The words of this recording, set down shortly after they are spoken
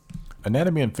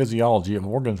Anatomy and physiology of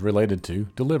organs related to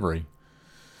delivery.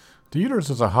 The uterus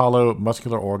is a hollow,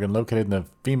 muscular organ located in the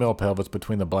female pelvis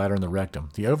between the bladder and the rectum.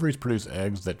 The ovaries produce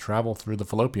eggs that travel through the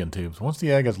fallopian tubes. Once the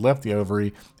egg has left the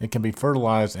ovary, it can be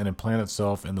fertilized and implant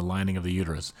itself in the lining of the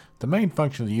uterus. The main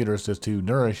function of the uterus is to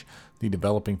nourish the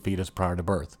developing fetus prior to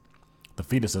birth. The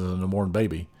fetus is an unborn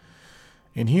baby.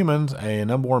 In humans, an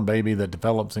unborn baby that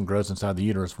develops and grows inside the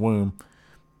uterus womb,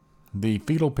 the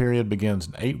fetal period begins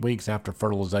 8 weeks after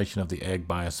fertilization of the egg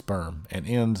by a sperm and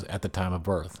ends at the time of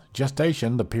birth.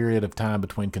 Gestation, the period of time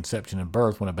between conception and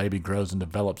birth when a baby grows and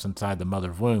develops inside the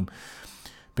mother's womb.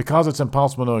 Because it's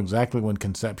impossible to know exactly when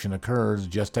conception occurs,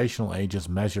 gestational age is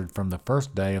measured from the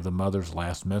first day of the mother's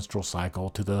last menstrual cycle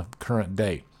to the current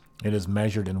date. It is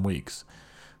measured in weeks.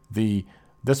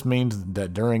 This means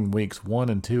that during weeks 1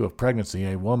 and 2 of pregnancy,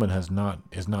 a woman is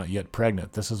not yet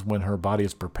pregnant. This is when her body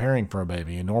is preparing for a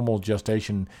baby. A normal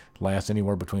gestation lasts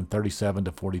anywhere between 37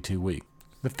 to 42 weeks.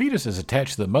 The fetus is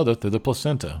attached to the mother through the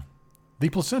placenta. The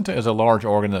placenta is a large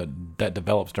organ that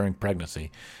develops during pregnancy.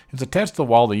 It's attached to the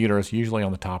wall of the uterus, usually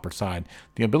on the top or side.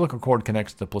 The umbilical cord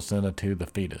connects the placenta to the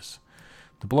fetus.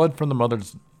 The blood from the mother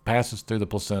passes through the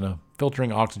placenta,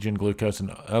 filtering oxygen, glucose, and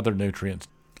other nutrients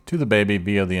to the baby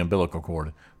via the umbilical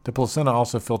cord. The placenta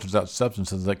also filters out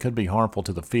substances that could be harmful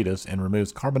to the fetus and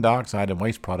removes carbon dioxide and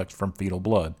waste products from fetal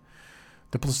blood.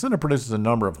 The placenta produces a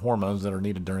number of hormones that are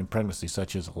needed during pregnancy,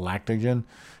 such as lactogen,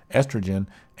 estrogen,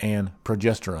 and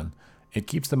progesterone. It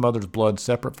keeps the mother's blood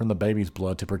separate from the baby's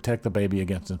blood to protect the baby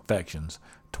against infections.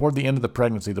 Toward the end of the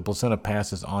pregnancy, the placenta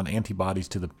passes on antibodies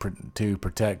to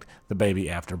protect the baby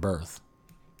after birth.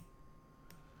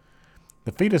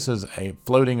 The fetus is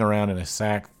floating around in a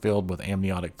sac filled with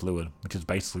amniotic fluid, which is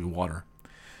basically water.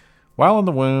 While in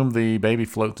the womb, the baby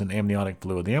floats in amniotic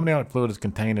fluid. The amniotic fluid is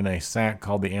contained in a sac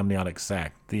called the amniotic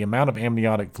sac. The amount of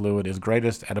amniotic fluid is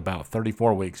greatest at about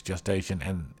 34 weeks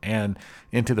gestation and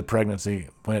into the pregnancy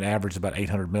when it averages about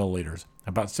 800 milliliters.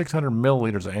 About 600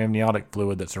 milliliters of amniotic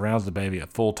fluid that surrounds the baby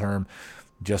at full term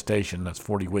gestation, that's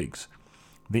 40 weeks.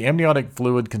 The amniotic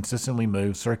fluid consistently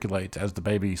moves, circulates as the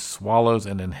baby swallows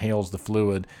and inhales the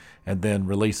fluid and then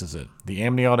releases it. The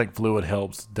amniotic fluid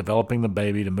helps developing the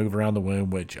baby to move around the womb,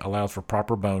 which allows for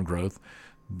proper bone growth,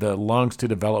 the lungs to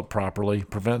develop properly,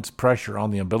 prevents pressure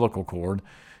on the umbilical cord,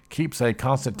 keeps a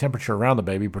constant temperature around the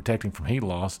baby, protecting from heat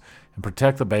loss, and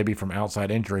protect the baby from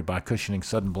outside injury by cushioning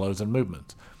sudden blows and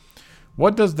movements.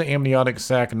 What does the amniotic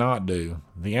sac not do?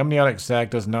 The amniotic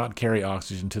sac does not carry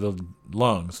oxygen to the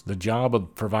lungs. The job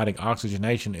of providing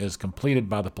oxygenation is completed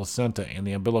by the placenta and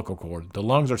the umbilical cord. The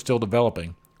lungs are still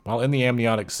developing. While in the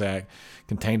amniotic sac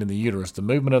contained in the uterus, the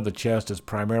movement of the chest is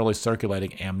primarily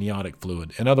circulating amniotic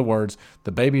fluid. In other words,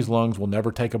 the baby's lungs will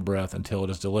never take a breath until it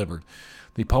is delivered.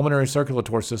 The pulmonary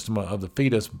circulatory system of the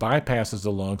fetus bypasses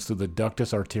the lungs through the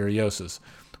ductus arteriosus.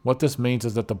 What this means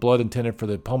is that the blood intended for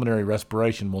the pulmonary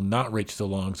respiration will not reach the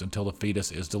lungs until the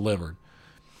fetus is delivered.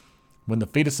 When the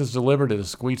fetus is delivered, it is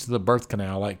squeezed to the birth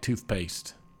canal like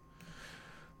toothpaste.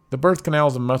 The birth canal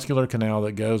is a muscular canal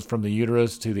that goes from the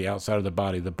uterus to the outside of the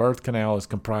body. The birth canal is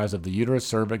comprised of the uterus,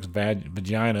 cervix,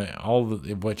 vagina, all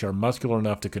of which are muscular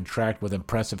enough to contract with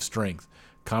impressive strength,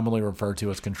 commonly referred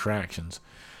to as contractions.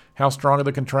 How strong are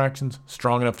the contractions?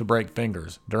 Strong enough to break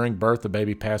fingers. During birth, the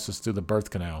baby passes through the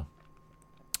birth canal.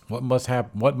 What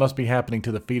must be happening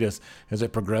to the fetus as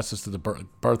it progresses through the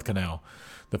birth canal?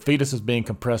 The fetus is being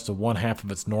compressed to 1/2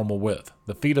 of its normal width.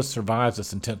 The fetus survives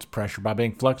this intense pressure by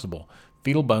being flexible.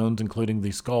 Fetal bones, including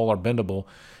the skull, are bendable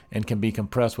and can be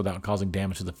compressed without causing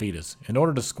damage to the fetus. In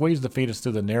order to squeeze the fetus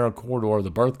through the narrow corridor of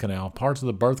the birth canal, parts of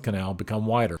the birth canal become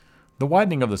wider. The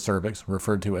widening of the cervix,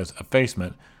 referred to as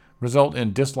effacement, result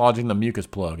in dislodging the mucus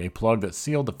plug, a plug that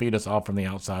sealed the fetus off from the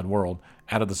outside world,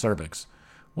 out of the cervix.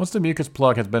 Once the mucus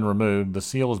plug has been removed, the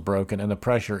seal is broken and the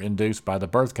pressure induced by the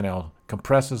birth canal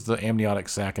compresses the amniotic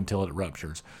sac until it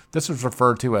ruptures. This is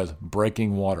referred to as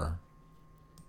breaking water.